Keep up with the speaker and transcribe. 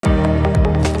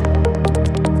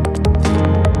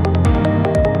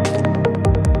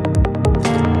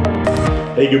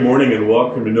Hey, good morning and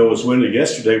welcome to Noah's Window.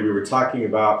 Yesterday we were talking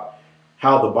about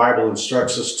how the Bible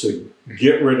instructs us to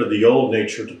get rid of the old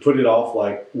nature, to put it off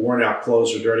like worn out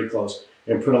clothes or dirty clothes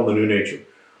and put on the new nature.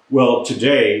 Well,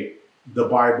 today the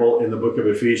Bible in the book of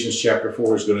Ephesians chapter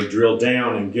 4 is going to drill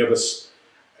down and give us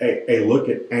a look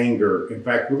at anger. In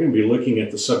fact, we're going to be looking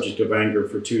at the subject of anger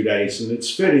for 2 days, and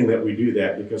it's fitting that we do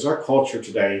that because our culture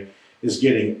today is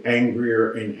getting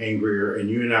angrier and angrier, and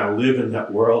you and I live in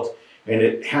that world, and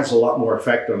it has a lot more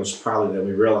effect on us probably than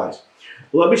we realize.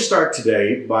 Well, let me start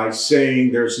today by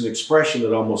saying there's an expression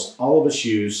that almost all of us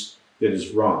use that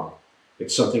is wrong.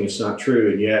 It's something that's not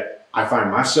true, and yet I find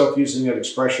myself using that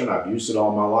expression. I've used it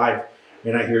all my life,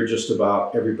 and I hear just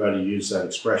about everybody use that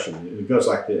expression. And it goes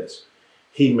like this: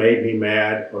 he made me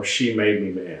mad, or she made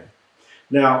me mad.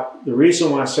 Now, the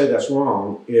reason why I say that's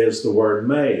wrong is the word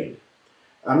made.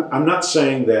 I'm not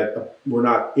saying that we're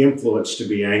not influenced to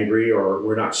be angry or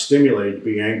we're not stimulated to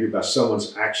be angry by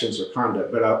someone's actions or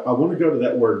conduct, but I want to go to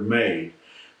that word made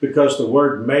because the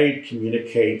word made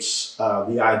communicates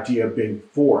the idea of being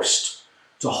forced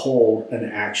to hold an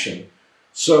action.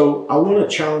 So I want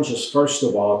to challenge us, first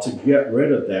of all, to get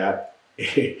rid of that,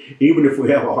 even if we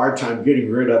have a hard time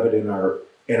getting rid of it in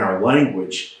our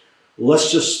language.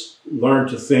 Let's just learn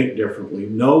to think differently.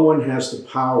 No one has the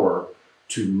power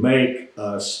to make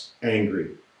us angry.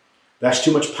 That's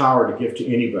too much power to give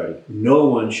to anybody. No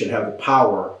one should have the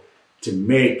power to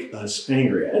make us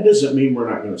angry. That doesn't mean we're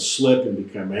not going to slip and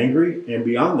become angry. And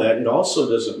beyond that, it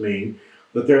also doesn't mean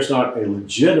that there's not a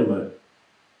legitimate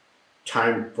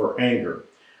time for anger.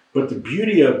 But the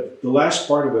beauty of the last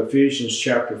part of Ephesians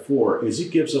chapter 4 is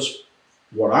it gives us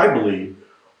what I believe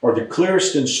are the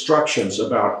clearest instructions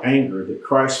about anger that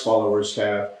Christ followers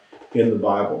have in the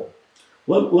Bible.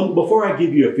 Before I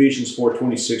give you Ephesians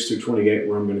 4:26 through 28,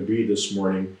 where I'm going to be this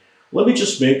morning, let me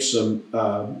just make some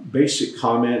basic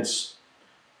comments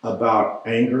about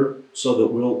anger so that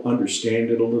we'll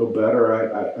understand it a little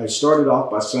better. I started off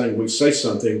by saying we say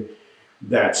something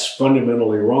that's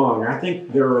fundamentally wrong. I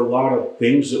think there are a lot of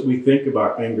things that we think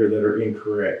about anger that are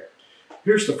incorrect.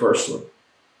 Here's the first one.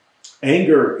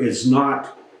 Anger is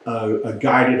not a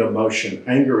guided emotion.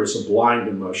 Anger is a blind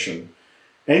emotion.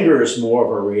 Anger is more of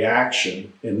a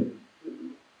reaction, and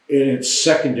it's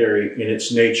secondary in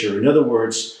its nature. In other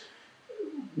words,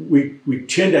 we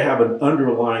tend to have an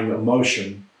underlying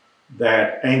emotion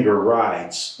that anger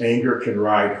rides. Anger can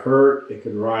ride hurt. It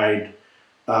can ride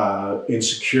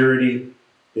insecurity.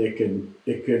 It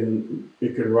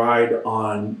can ride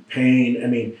on pain. I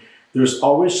mean, there's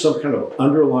always some kind of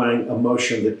underlying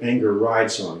emotion that anger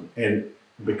rides on, and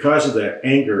because of that,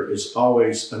 anger is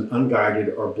always an unguided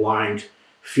or blind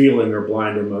feeling or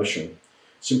blind emotion.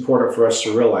 It's important for us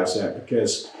to realize that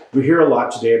because we hear a lot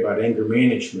today about anger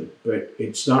management, but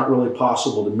it's not really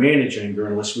possible to manage anger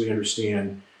unless we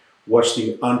understand what's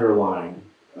the underlying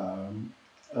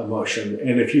emotion.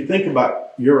 And if you think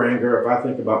about your anger, if I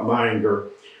think about my anger,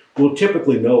 we'll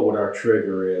typically know what our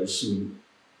trigger is. And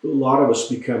a lot of us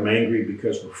become angry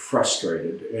because we're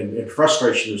frustrated, and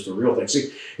frustration is the real thing.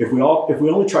 See, if we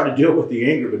only try to deal with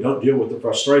the anger but don't deal with the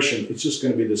frustration, it's just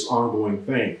going to be this ongoing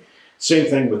thing. Same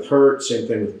thing with hurt, same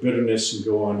thing with bitterness, and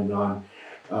go on and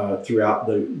on throughout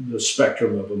the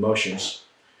spectrum of emotions.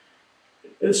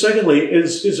 And secondly,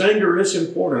 is anger is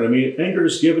important. I mean, anger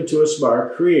is given to us by our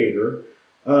Creator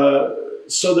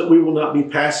so that we will not be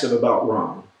passive about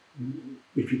wrong.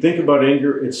 If you think about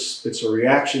anger, it's a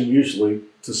reaction usually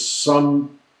to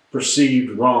some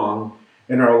perceived wrong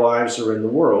in our lives or in the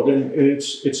world. And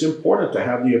it's important to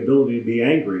have the ability to be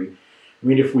angry. I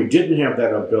mean, if we didn't have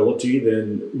that ability,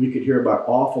 then we could hear about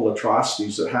awful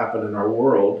atrocities that happen in our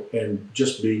world and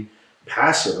just be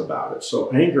passive about it.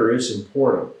 So anger is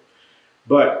important,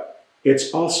 but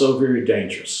it's also very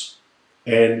dangerous.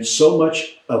 And so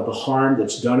much of the harm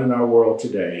that's done in our world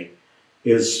today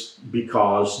is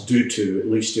due to, at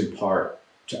least in part,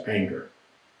 to anger.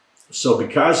 So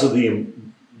because of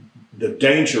the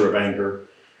danger of anger,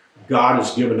 God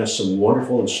has given us some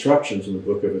wonderful instructions in the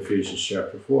book of Ephesians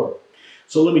chapter 4.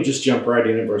 So let me just jump right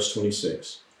in at verse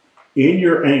 26. In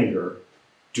your anger,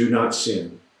 do not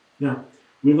sin. Now,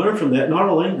 we learn from that not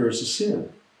all anger is a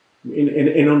sin.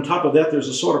 And on top of that, there's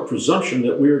a sort of presumption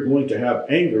that we are going to have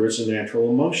anger as a natural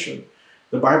emotion.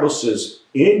 The Bible says,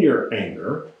 in your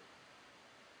anger,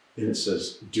 and it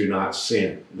says, do not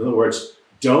sin. In other words,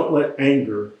 don't let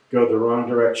anger go the wrong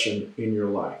direction in your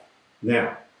life.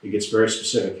 Now, it gets very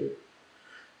specific here.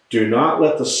 Do not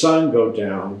let the sun go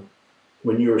down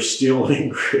when you are still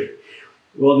angry.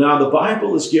 Well, now the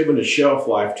Bible has given a shelf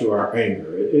life to our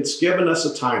anger. It's given us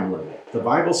a time limit. The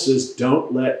Bible says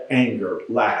don't let anger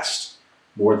last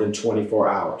more than 24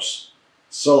 hours.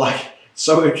 So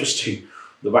So interesting.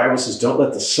 The Bible says, don't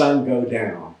let the sun go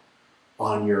down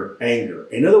on your anger.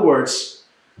 In other words,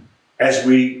 as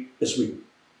we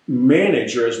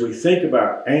manage or as we think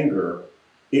about anger,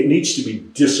 it needs to be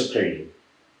dissipating.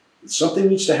 Something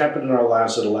needs to happen in our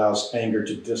lives that allows anger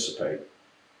to dissipate.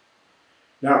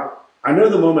 Now, I know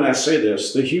the moment I say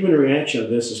this, the human reaction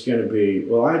of this is going to be,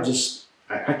 well,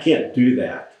 I can't do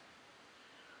that.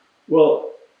 Well,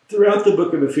 throughout the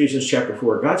book of Ephesians chapter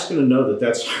 4, God's going to know that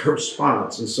that's our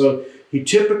response. And so he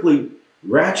typically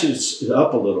ratchets it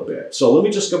up a little bit. So let me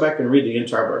just go back and read the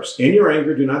entire verse. In your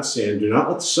anger, do not sin. Do not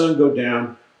let the sun go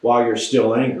down while you're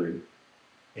still angry.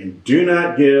 And do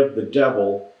not give the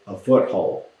devil a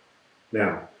foothold.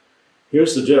 Now,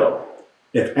 here's the deal.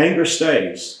 If anger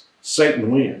stays,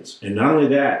 Satan wins. And not only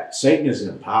that, Satan is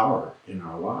in power in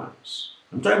our lives.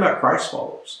 I'm talking about Christ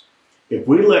followers. If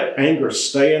we let anger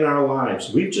stay in our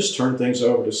lives, we've just turned things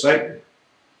over to Satan.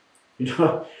 You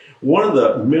know, one of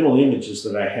the mental images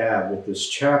that I have with this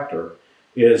chapter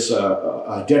is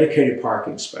a dedicated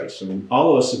parking space. I mean,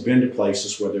 all of us have been to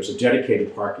places where there's a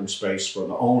dedicated parking space for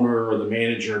the owner or the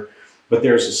manager, but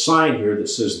there's a sign here that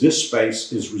says this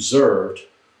space is reserved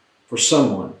for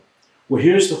someone. Well,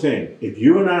 here's the thing. If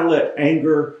you and I let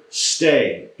anger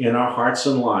stay in our hearts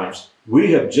and lives,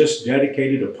 we have just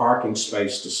dedicated a parking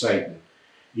space to Satan.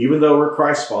 Even though we're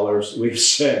Christ followers, we've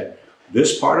said,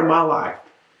 this part of my life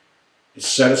is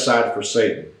set aside for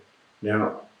Satan.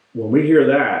 Now, when we hear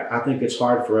that, I think it's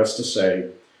hard for us to say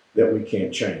that we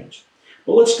can't change.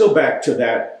 But let's go back to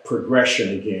that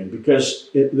progression again, because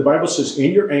the Bible says,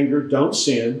 in your anger, don't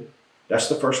sin. That's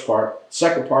the first part.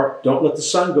 Second part, don't let the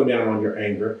sun go down on your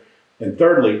anger. And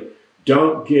thirdly,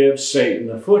 don't give Satan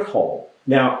a foothold.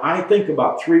 Now, I think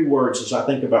about three words as I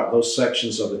think about those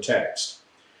sections of the text.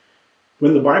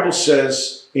 When the Bible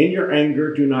says, in your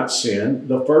anger, do not sin,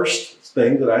 the first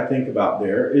thing that I think about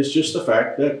there is just the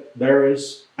fact that there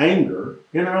is anger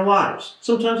in our lives,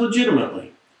 sometimes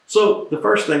legitimately. So the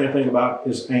first thing I think about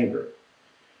is anger.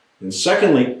 And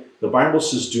secondly, the Bible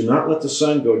says, do not let the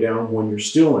sun go down when you're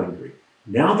still angry.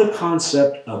 Now the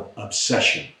concept of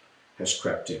obsession has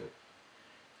crept in.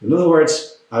 In other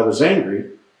words, I was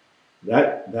angry.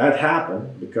 That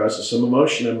happened because of some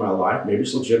emotion in my life. Maybe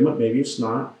it's legitimate, maybe it's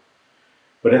not.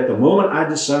 But at the moment I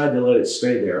decide to let it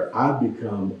stay there, I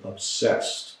become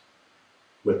obsessed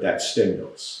with that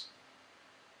stimulus.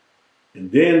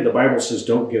 And then the Bible says,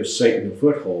 don't give Satan a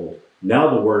foothold. Now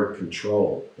the word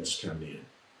control has come in.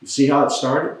 You see how it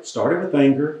started? It started with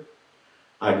anger.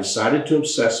 I decided to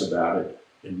obsess about it.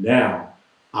 And now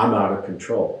I'm out of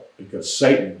control because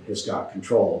Satan has got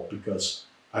control because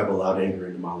I've allowed anger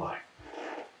into my life.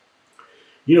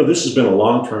 You know, this has been a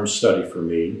long-term study for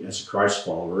me as a Christ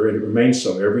follower, and it remains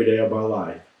so every day of my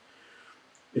life.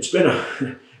 It's been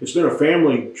a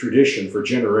family tradition for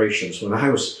generations. When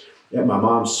I was at my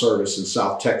mom's service in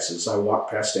South Texas, I walked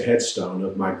past a headstone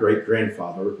of my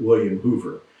great-grandfather, William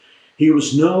Hoover. He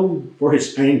was known for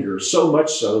his anger, so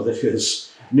much so that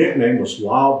his nickname was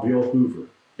Wild Bill Hoover.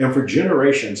 And for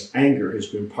generations, anger has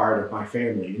been part of my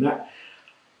family. And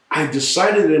I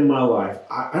decided in my life,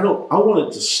 I want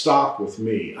it to stop with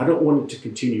me. I don't want it to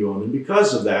continue on. And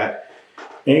because of that,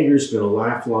 anger has been a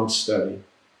lifelong study.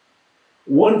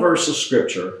 One verse of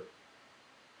scripture,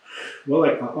 well,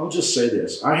 I'll just say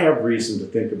this. I have reason to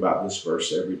think about this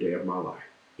verse every day of my life.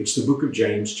 It's the book of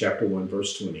James, chapter 1,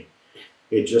 verse 20.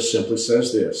 It just simply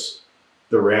says this: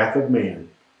 the wrath of man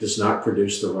does not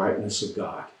produce the rightness of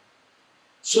God.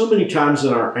 So many times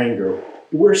in our anger,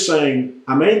 we're saying,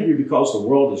 I'm angry because the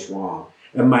world is wrong,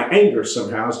 and my anger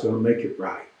somehow is going to make it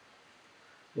right.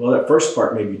 Well, that first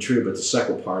part may be true, but the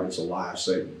second part is a lie of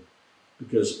Satan.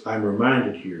 Because I'm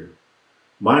reminded here,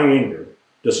 my anger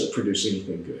doesn't produce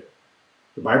anything good.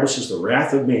 The Bible says the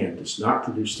wrath of man does not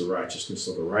produce the righteousness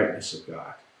or the rightness of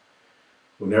God.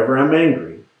 Whenever I'm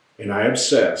angry and I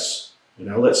obsess and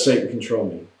I let Satan control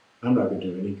me, I'm not going to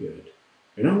do any good.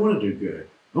 And I want to do good.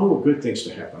 I want good things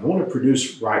to happen. I want to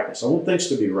produce rightness. I want things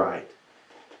to be right.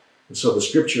 And so the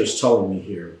scripture is telling me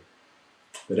here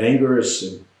that anger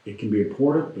it can be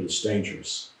important, but it's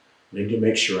dangerous. I need to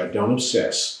make sure I don't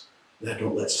obsess, and I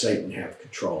don't let Satan have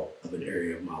control of an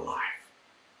area of my life.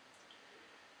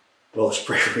 Well, let's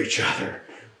pray for each other,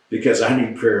 because I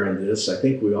need prayer on this. I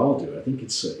think we all do. I think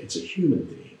it's a human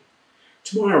thing.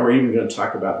 Tomorrow we're even going to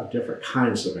talk about the different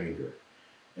kinds of anger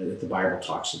that the Bible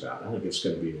talks about. I think it's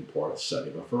going to be an important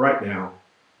study. But for right now,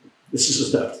 this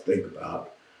is enough to think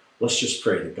about. Let's just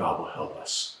pray that God will help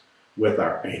us with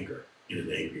our anger in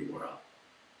an angry world.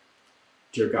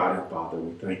 Dear God and Father,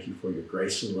 we thank you for your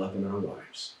grace and love in our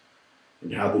lives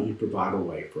and how that you provide a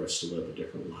way for us to live a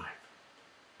different life.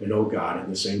 And oh God, in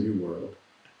this angry world,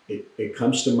 it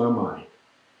comes to my mind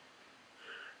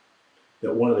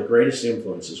that one of the greatest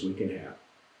influences we can have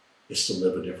is to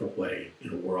live a different way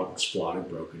in a world that's flawed and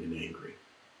broken and angry.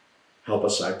 Help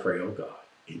us, I pray, oh God,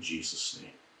 in Jesus'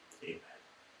 name. Amen.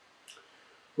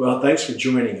 Well, thanks for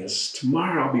joining us.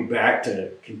 Tomorrow I'll be back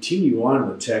to continue on in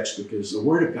the text because the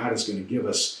Word of God is going to give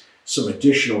us some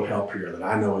additional help here that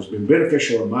I know has been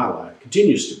beneficial in my life,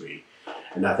 continues to be,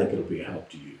 and I think it'll be a help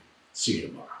to you. See you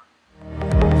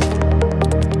tomorrow.